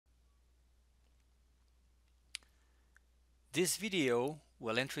This video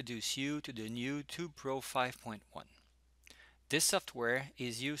will introduce you to the new TubePro 5.1. This software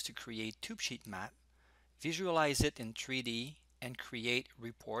is used to create tube sheet map, visualize it in 3D, and create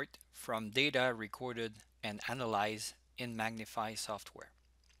report from data recorded and analyzed in Magnify software.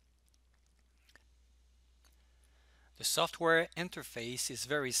 The software interface is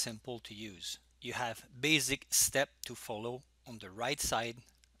very simple to use. You have basic steps to follow on the right side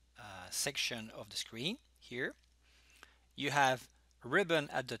section of the screen here. You have ribbon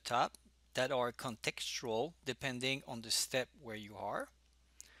at the top that are contextual depending on the step where you are.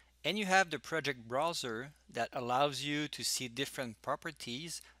 And you have the project browser that allows you to see different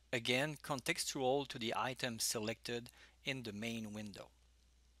properties, again contextual to the item selected in the main window.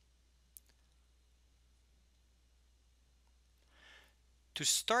 To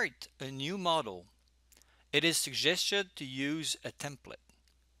start a new model, it is suggested to use a template.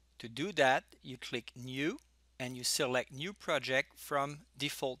 To do that, you click New and you select New Project from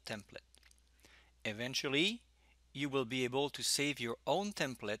Default Template. Eventually, you will be able to save your own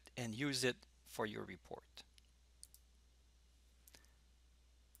template and use it for your report.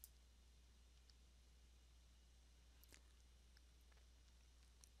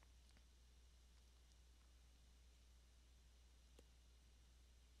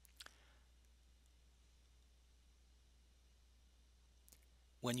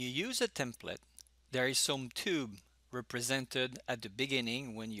 When you use a template, there is some tube represented at the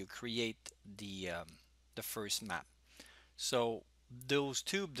beginning when you create the first map. So those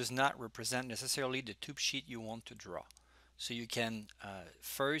tube does not represent necessarily the tube sheet you want to draw. So you can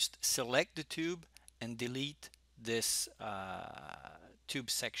first select the tube and delete this tube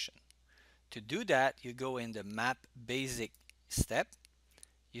section. To do that, you go in the map basic step,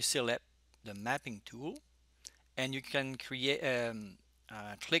 you select the mapping tool, and you can create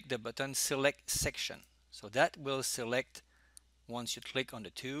click the button select section. So that will select, once you click on the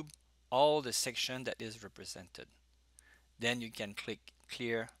tube, all the section that is represented. Then you can click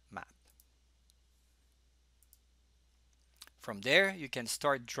clear map. From there, you can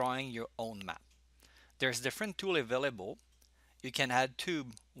start drawing your own map. There's different tools available. You can add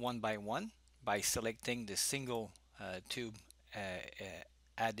tube one by selecting the single tube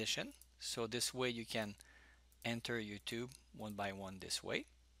addition. So this way you can enter your tube one by one this way.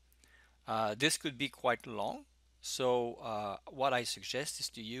 This could be quite long, so what I suggest is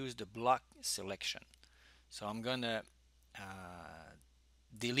to use the block selection. So I'm gonna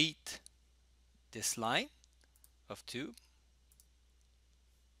delete this line of tube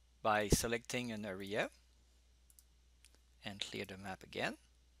by selecting an area and clear the map again,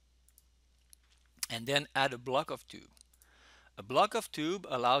 and then add a block of tube. A block of tube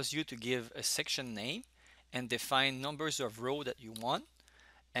allows you to give a section name and define numbers of rows that you want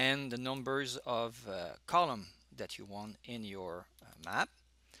and the numbers of column that you want in your map.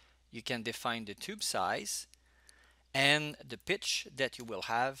 You can define the tube size and the pitch that you will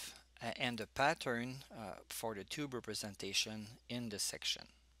have and the pattern for the tube representation in the section.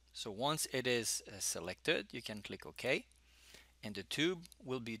 So once it is selected, you can click OK and the tube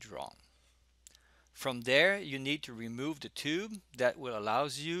will be drawn. From there, you need to remove the tube that will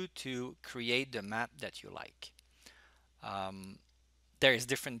allows you to create the map that you like. There is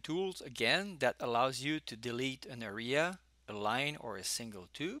different tools again that allows you to delete an area, a line, or a single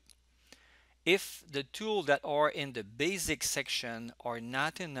tube. If the tools that are in the basic section are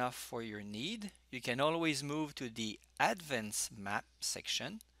not enough for your need, you can always move to the advanced map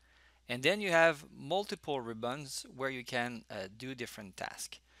section, and then you have multiple ribbons where you can do different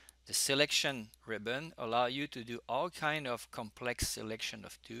tasks. The selection ribbon allows you to do all kind of complex selection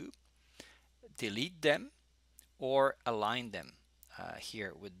of tube, delete them, or align them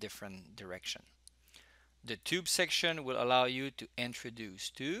here with different direction. The tube section will allow you to introduce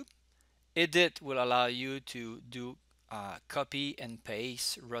tube. Edit will allow you to do copy and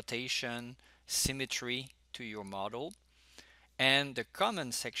paste, rotation, symmetry to your model. And the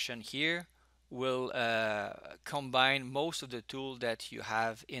common section here will combine most of the tools that you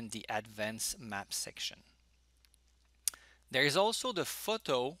have in the advanced map section. There is also the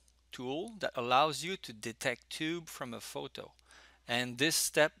photo tool that allows you to detect tube from a photo. And this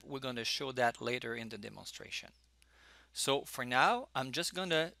step, we're going to show that later in the demonstration. So for now, I'm just going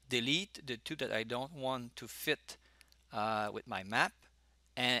to delete the tube that I don't want to fit with my map.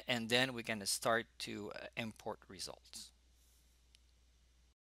 And then we're going to start to import results.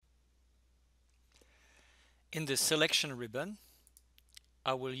 In the selection ribbon,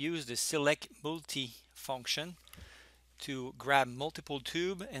 I will use the select multi function to grab multiple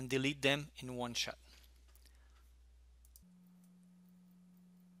tubes and delete them in one shot.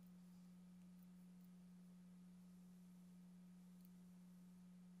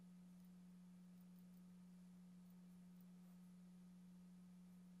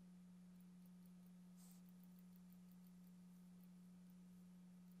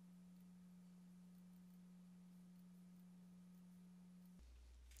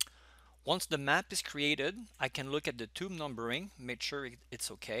 Once the map is created, I can look at the tube numbering, make sure it's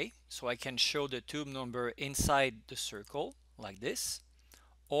okay. So I can show the tube number inside the circle like this,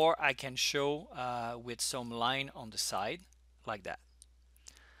 or I can show with some line on the side like that.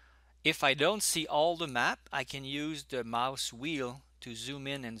 If I don't see all the map, I can use the mouse wheel to zoom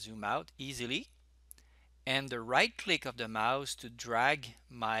in and zoom out easily, and the right click of the mouse to drag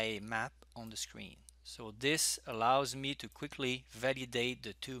my map on the screen. So this allows me to quickly validate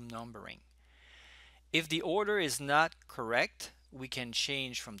the tube numbering. If the order is not correct, we can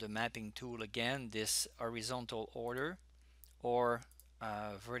change from the mapping tool again this horizontal order or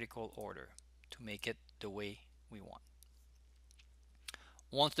vertical order to make it the way we want.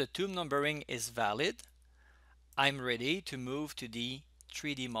 Once the tube numbering is valid, I'm ready to move to the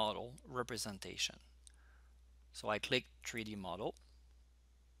 3D model representation. So I click 3D model.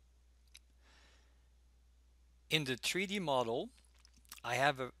 In the 3D model, I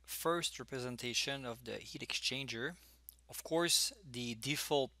have a first representation of the heat exchanger. Of course, the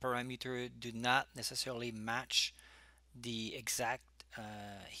default parameter do not necessarily match the exact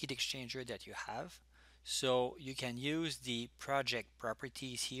heat exchanger that you have. So you can use the project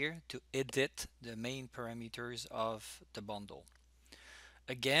properties here to edit the main parameters of the bundle.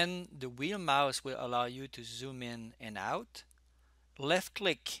 Again, the wheel mouse will allow you to zoom in and out. Left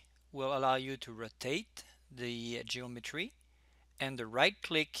click will allow you to rotate the geometry, and the right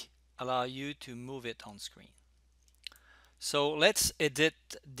click allow you to move it on screen. So let's edit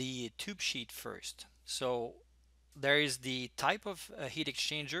the tube sheet first. So there is the type of heat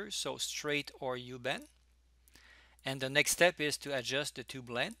exchanger, so straight or U-bend. And the next step is to adjust the tube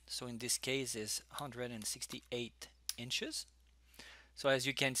length. So in this case is 168 inches. So as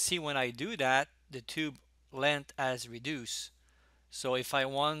you can see, when I do that, the tube length has reduced. So if I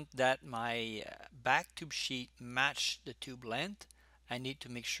want that my back tube sheet match the tube length, I need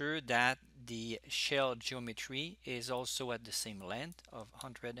to make sure that the shell geometry is also at the same length of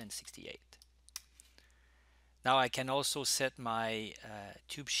 168. Now I can also set my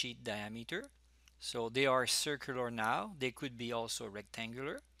tube sheet diameter. So they are circular now. They could be also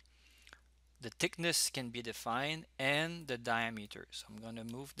rectangular. The thickness can be defined and the diameter. So I'm going to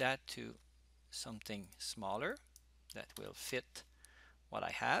move that to something smaller that will fit what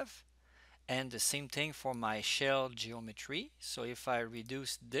I have. And the same thing for my shell geometry. So if I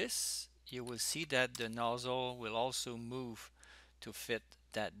reduce this, you will see that the nozzle will also move to fit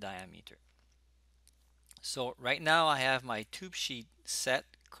that diameter. So right now I have my tube sheet set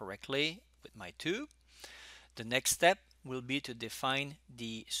correctly with my tube. The next step will be to define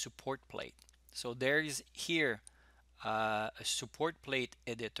the support plate. So there is here a support plate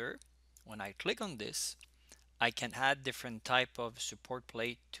editor. When I click on this, I can add different type of support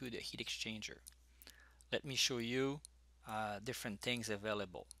plate to the heat exchanger. Let me show you different things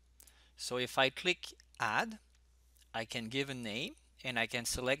available. So if I click add, I can give a name and I can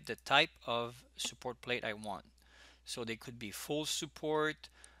select the type of support plate I want. So they could be full support,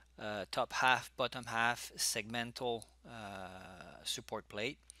 top half, bottom half, segmental support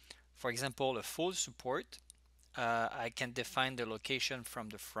plate. For example, a full support, I can define the location from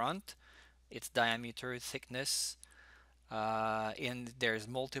the front, its diameter, thickness, and there's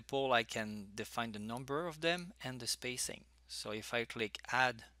multiple. I can define the number of them and the spacing. So if I click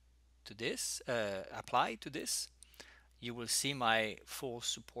add to this, apply to this, you will see my full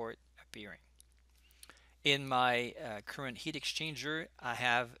support appearing. In my current heat exchanger, I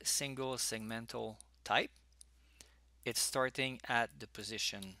have single segmental type. It's starting at the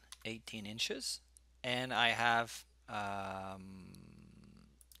position 18 inches, and I have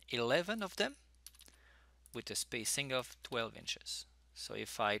 11 of them with a spacing of 12 inches. So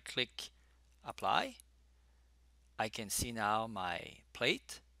if I click apply, I can see now my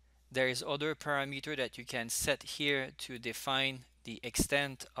plate. There is other parameter that you can set here to define the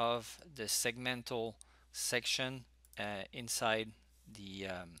extent of the segmental section inside the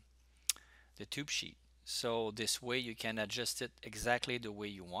tube sheet. So this way you can adjust it exactly the way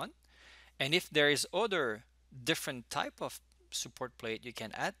you want. And if there is other different type of support plate, you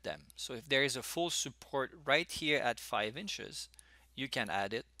can add them. So if there is a full support right here at 5 inches, you can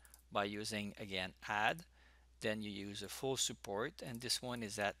add it by using again add. Then you use a full support, and this one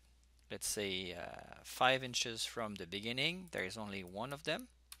is at, let's say 5 inches from the beginning. There is only one of them,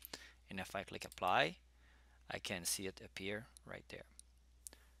 and if I click apply, I can see it appear right there.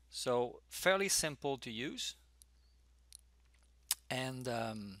 So fairly simple to use, and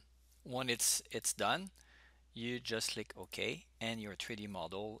when it's done, you just click OK and your 3D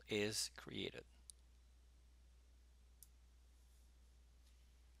model is created.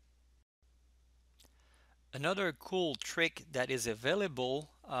 Another cool trick that is available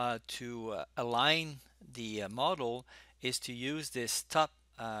to align the model is to use this top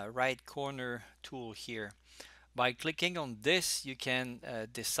right corner tool here. By clicking on this, you can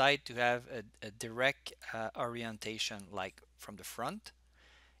decide to have a direct orientation, like from the front.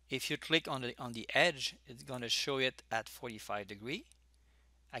 If you click on the edge, it's going to show it at 45 degree.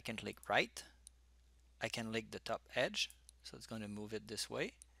 I can click right. I can click the top edge, so it's going to move it this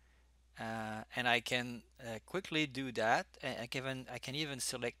way. And I can quickly do that. And I can even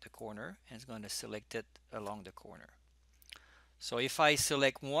select the corner, and it's going to select it along the corner. So if I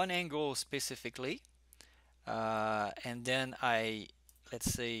select one angle specifically, and then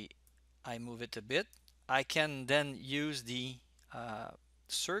let's say I move it a bit, I can then use the uh,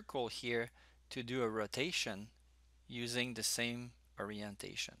 circle here to do a rotation using the same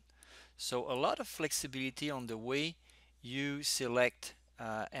orientation. So a lot of flexibility on the way you select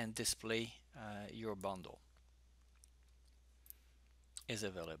and display your bundle is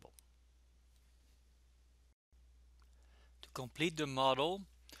available. To complete the model,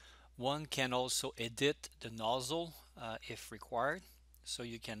 one can also edit the nozzle if required. So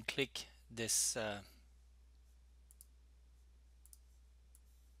you can click this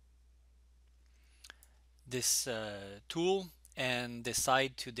tool and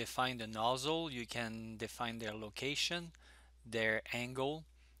decide to define the nozzle. You can define their location, their angle,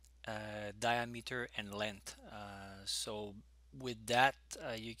 diameter, and length. So with that,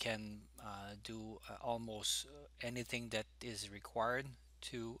 you can do almost anything that is required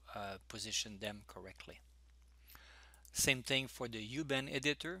to position them correctly. Same thing for the U-bend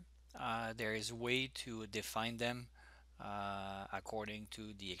editor. There is a way to define them according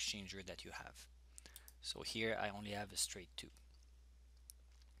to the exchanger that you have. So here I only have a straight tube.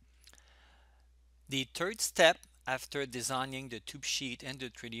 The third step after designing the tube sheet and the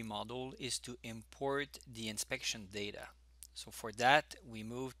 3D model is to import the inspection data. So for that, we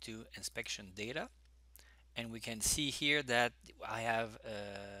move to inspection data, and we can see here that I have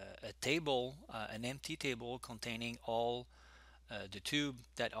a table, an empty table containing all the tube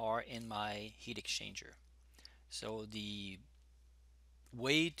that are in my heat exchanger. So the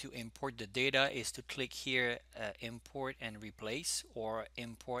way to import the data is to click here, import and replace, or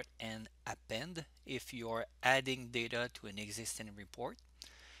import and append if you're adding data to an existing report.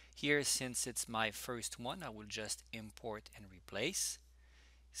 Here, since it's my first one, I will just import and replace.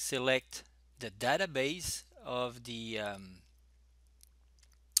 Select the database of the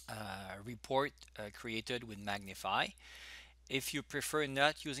report created with Magnify. If you prefer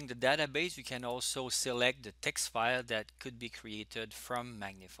not using the database, you can also select the text file that could be created from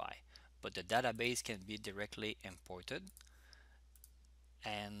Magnify, but the database can be directly imported.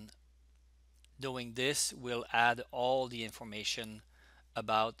 And doing this will add all the information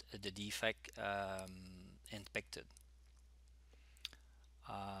about the defect inspected.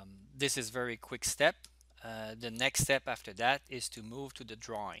 This is very quick step. The next step after that is to move to the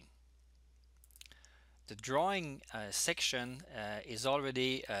drawing. The drawing section is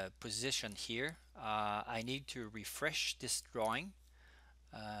already positioned here. I need to refresh this drawing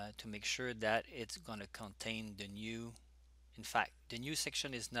to make sure that it's going to contain the new. In fact, the new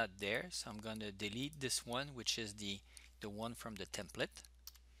section is not there, so I'm going to delete this one, which is the one from the template.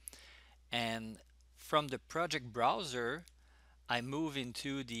 And from the project browser, I move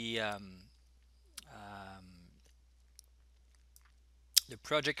into the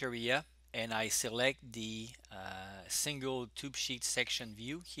project area, and I select the single tube sheet section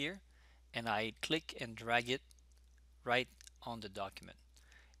view here, and I click and drag it right on the document,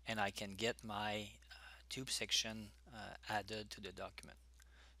 and I can get my tube section added to the document.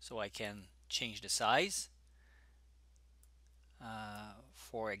 So I can change the size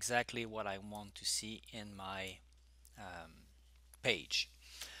for exactly what I want to see in my page.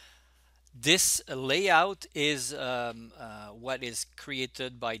 This layout is what is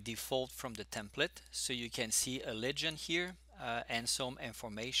created by default from the template. So you can see a legend here and some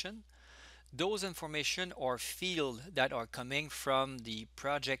information. Those information are fields that are coming from the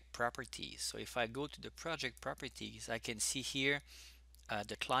project properties. So if I go to the project properties, I can see here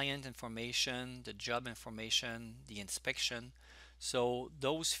the client information, the job information, the inspection. So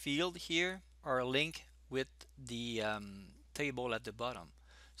those fields here are linked with the table at the bottom.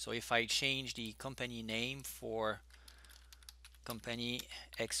 So if I change the company name for company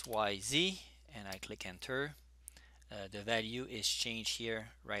XYZ and I click enter, the value is changed here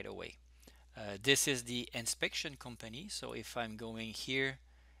right away. This is the inspection company. So if I'm going here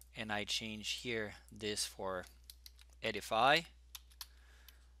and I change here this for Edify,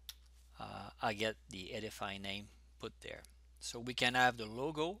 I get the Edify name put there. So we can have the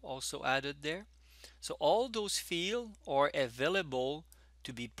logo also added there. So all those fields are available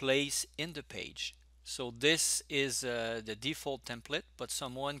to be placed in the page. So this is the default template, but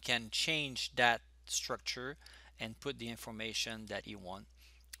someone can change that structure and put the information that you want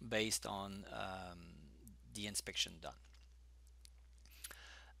based on the inspection done.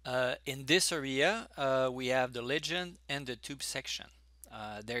 In this area, we have the legend and the tube section.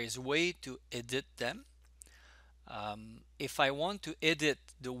 There is a way to edit them. If I want to edit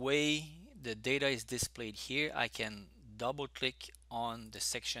the way the data is displayed here, I can double click on the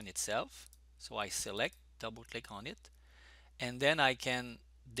section itself. So I select, double click on it, and then I can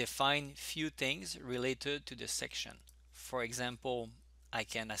define few things related to the section. For example, I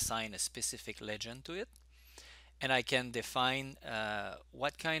can assign a specific legend to it, and I can define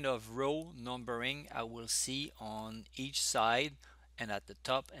what kind of row numbering I will see on each side and at the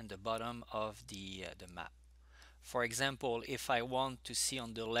top and the bottom of the map. For example, if I want to see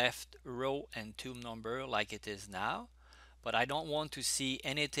on the left row and tube number like it is now, but I don't want to see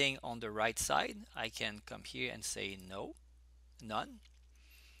anything on the right side, I can come here and say no, none.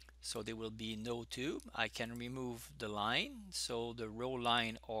 So there will be no tube. I can remove the line, so the row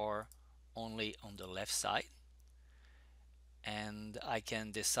line are only on the left side. And I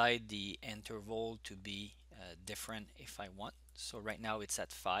can decide the interval to be different if I want. So right now it's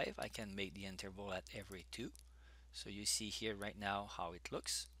at 5. I can make the interval at every 2. So you see here right now how it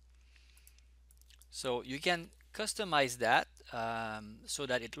looks. So you can customize that so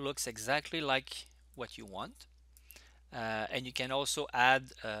that it looks exactly like what you want. And you can also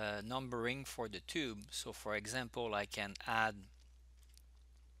add numbering for the tube. So for example, I can add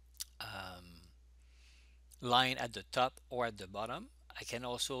line at the top or at the bottom. I can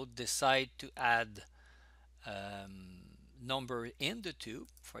also decide to add number in the tube.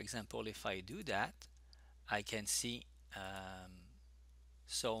 For example, if I do that, I can see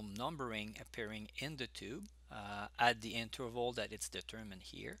some numbering appearing in the tube at the interval that it's determined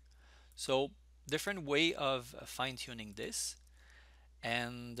here. So different way of fine-tuning this,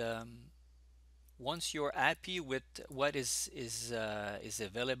 and once you're happy with what is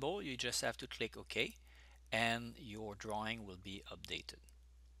available, you just have to click OK, and your drawing will be updated.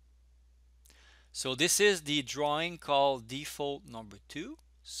 So this is the drawing called default number 2.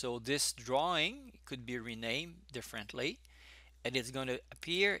 So this drawing could be renamed differently, and it's going to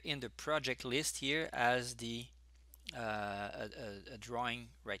appear in the project list here as the a drawing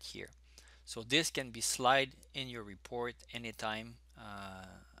right here. So this can be slide in your report anytime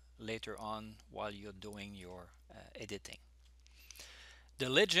later on while you're doing your editing. The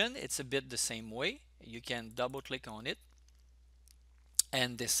legend, it's a bit the same way. You can double click on it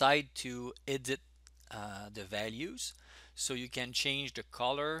and decide to edit the values. So you can change the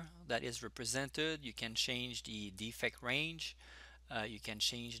color that is represented, you can change the defect range, you can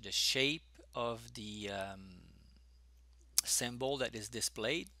change the shape of the symbol that is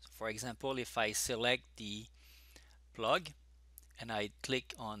displayed. For example, if I select the plug and I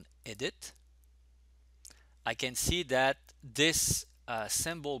click on edit, I can see that this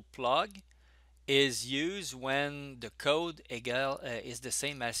symbol plug is used when the code is the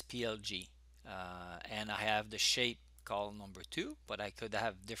same as PLG. And I have the shape called number 2, but I could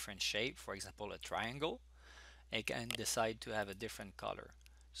have different shape, for example a triangle. I can decide to have a different color.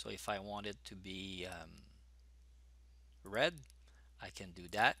 So if I want it to be red, I can do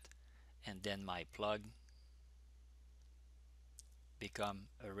that, and then my plug become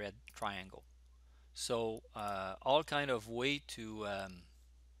a red triangle. So all kind of way to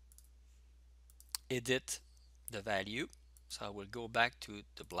edit the value. So I will go back to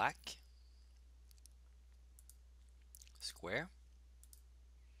the black square,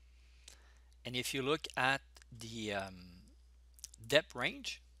 and if you look at the depth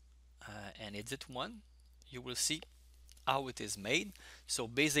range and edit one, you will see how it is made. So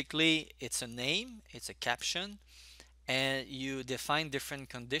basically it's a name, it's a caption, and you define different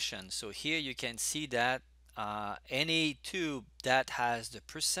conditions. So here you can see that any tube that has the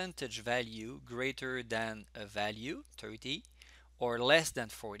percentage value greater than a value 30 or less than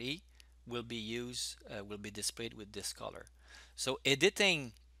 40 will be displayed with this color. So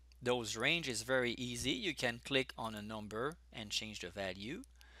editing those range is very easy. You can click on a number and change the value.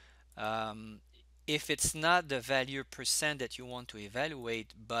 If it's not the value percent that you want to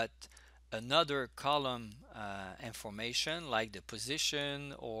evaluate, but another column information like the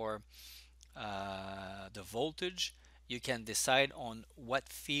position or the voltage, you can decide on what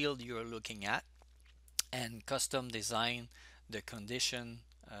field you're looking at and custom design the condition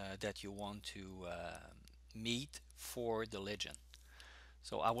that you want to meet for the legend.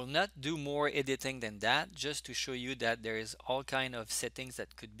 So I will not do more editing than that, just to show you that there is all kind of settings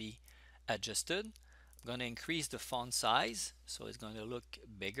that could be adjusted. I'm going to increase the font size so it's going to look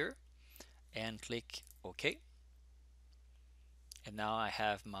bigger and click OK. And now I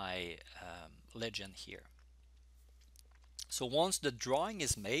have my legend here. So once the drawing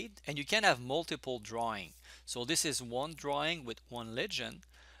is made, and you can have multiple drawing. So this is one drawing with one legend,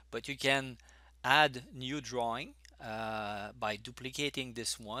 but you can add new drawing by duplicating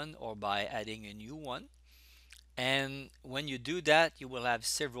this one or by adding a new one. And when you do that, you will have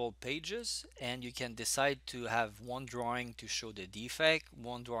several pages, and you can decide to have one drawing to show the defect,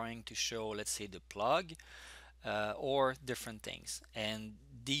 one drawing to show, let's say, the plug, or different things. And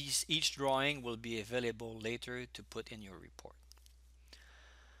each drawing will be available later to put in your report.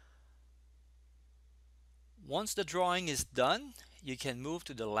 Once the drawing is done, you can move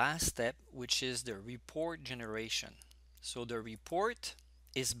to the last step, which is the report generation. So the report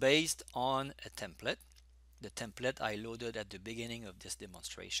is based on a template, the template I loaded at the beginning of this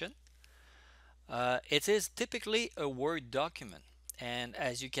demonstration. It is typically a Word document. And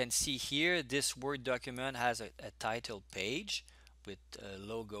as you can see here, this Word document has a title page with a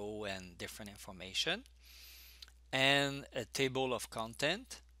logo and different information, and a table of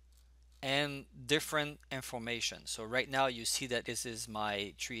content and different information. So right now you see that this is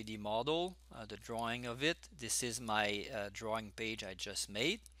my 3D model, the drawing of it. This is my drawing page I just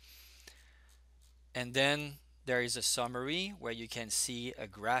made. And then there is a summary where you can see a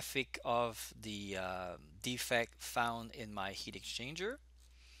graphic of the defect found in my heat exchanger.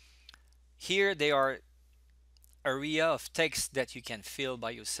 Here they are area of text that you can fill by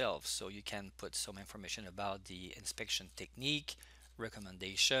yourself. So you can put some information about the inspection technique,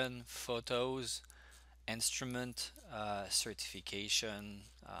 recommendation, photos, instrument certification.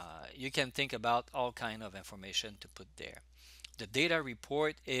 You can think about all kind of information to put there. The data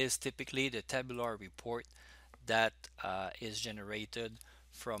report is typically the tabular report that is generated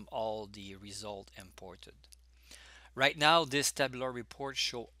from all the result imported. Right now, this tabular report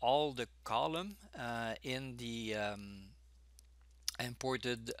show all the column in the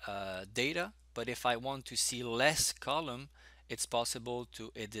imported data, but if I want to see less column, it's possible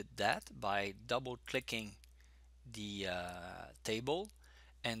to edit that by double clicking the table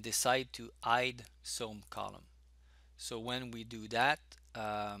and decide to hide some column. So when we do that,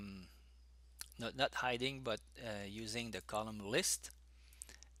 not hiding, but using the column list,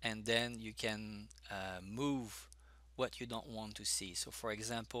 and then you can move what you don't want to see. So for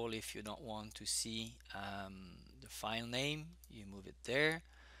example, if you don't want to see the file name, you move it there.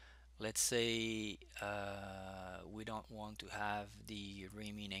 Let's say we don't want to have the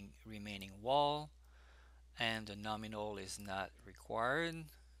remaining wall, and the nominal is not required,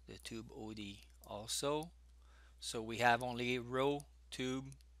 the tube OD also. So we have only row, tube,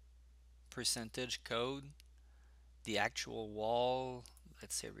 percentage code, the actual wall,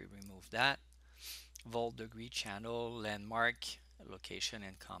 let's say we remove that, volt degree, channel, landmark, location,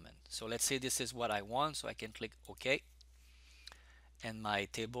 and comment. So let's say this is what I want, so I can click OK, and my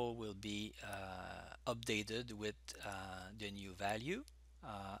table will be updated with the new value.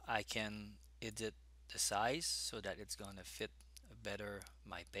 I can edit the size so that it's going to fit better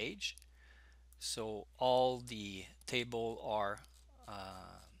my page. So all the table are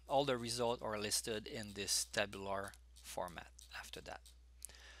all the results are listed in this tabular format after that.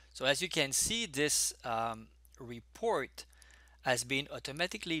 So as you can see, this report has been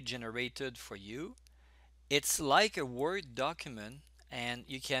automatically generated for you. It's like a Word document, and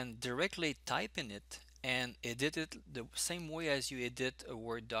you can directly type in it and edit it the same way as you edit a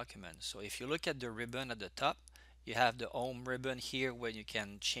Word document. So if you look at the ribbon at the top, you have the home ribbon here where you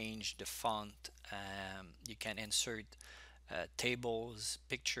can change the font, you can insert tables,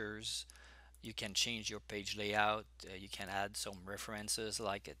 pictures, you can change your page layout, you can add some references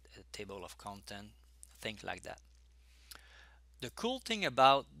like a table of content, things like that. The cool thing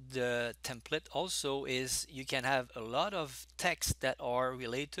about the template also is you can have a lot of text that are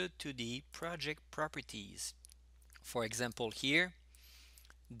related to the project properties. For example, here,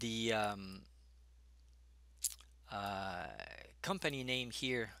 the company name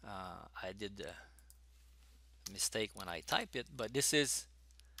here, I did a mistake when I type it, but this is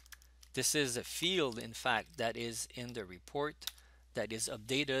a field, in fact, that is in the report that is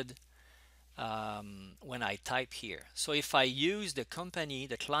updated when I type here. So if I use the company,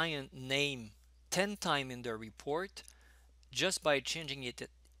 the client name 10 times in the report, just by changing it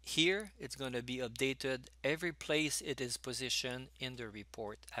here, it's going to be updated every place it is positioned in the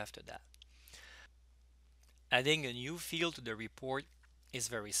report after that. Adding a new field to the report is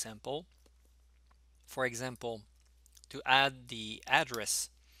very simple. For example, to add the address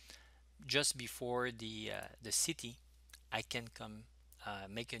just before the city, I can come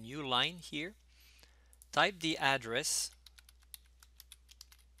make a new line here, type the address.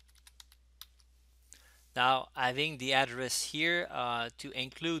 Now, having the address here, to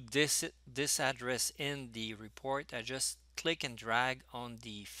include this address in the report, I just click and drag on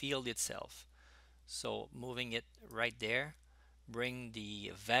the field itself. So moving it right there, bring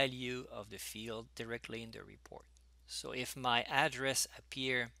the value of the field directly in the report. So if my address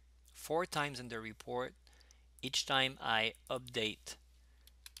appear 4 times in the report, each time I update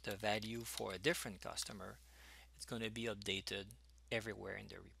the value for a different customer, it's going to be updated everywhere in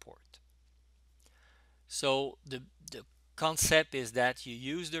the report. So the concept is that you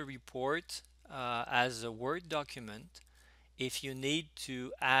use the report as a Word document. If you need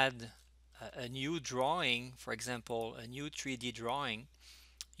to add a new drawing, for example, a new 3D drawing,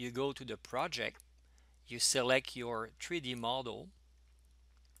 you go to the project, you select your 3D model,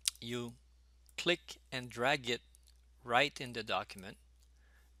 you click and drag it right in the document.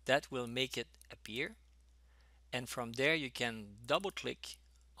 That will make it appear. And from there, you can double click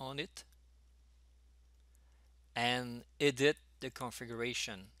on it and edit the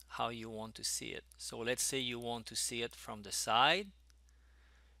configuration how you want to see it. So let's say you want to see it from the side.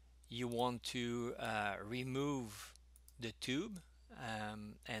 You want to remove the tube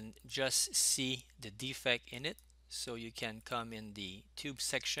and just see the defect in it. So you can come in the tube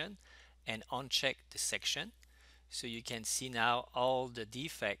section and uncheck the section. So you can see now all the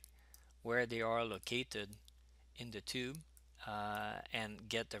defect where they are located in the tube and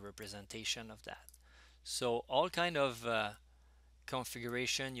get the representation of that. So all kind of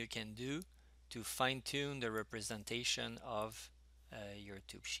configuration you can do to fine-tune the representation of your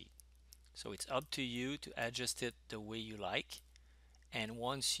tube sheet. So it's up to you to adjust it the way you like. And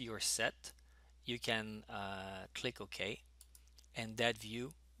once you're set, you can click OK, and that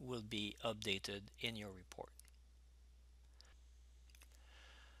view will be updated in your report.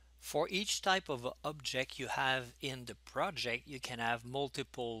 For each type of object you have in the project, you can have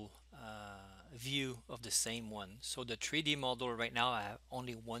multiple view of the same one. So the 3D model right now, I have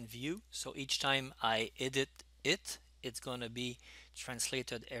only one view. So each time I edit it, it's going to be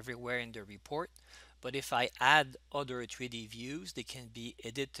translated everywhere in the report. But if I add other 3D views, they can be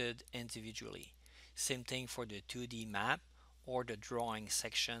edited individually. Same thing for the 2D map or the drawing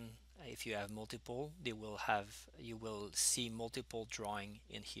section. If you have multiple, you will see multiple drawing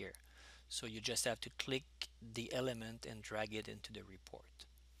in here. So you just have to click the element and drag it into the report.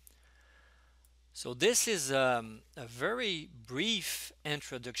 So this is a very brief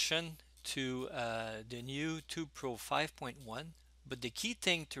introduction to the new TubePro 5.1. But the key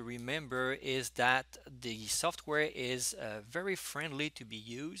thing to remember is that the software is very friendly to be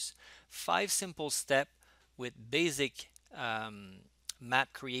used. 5 simple steps with basic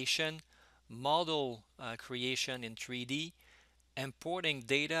map creation, model creation in 3D, importing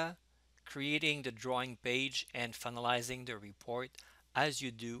data, creating the drawing page, and finalizing the report as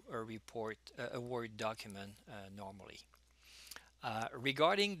you do a Word document normally.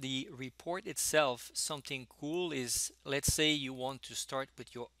 Regarding the report itself, something cool is, let's say you want to start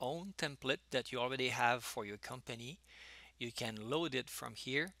with your own template that you already have for your company. You can load it from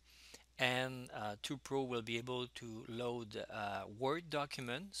here, and TubePro will be able to load a Word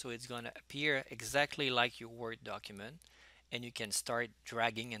document, so it's going to appear exactly like your Word document, and you can start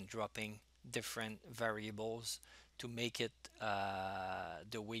dragging and dropping different variables to make it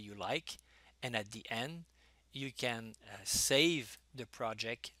the way you like. And at the end, you can save the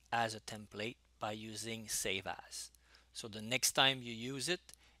project as a template by using Save As. So the next time you use it,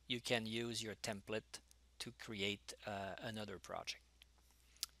 you can use your template to create another project.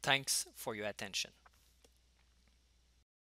 Thanks for your attention.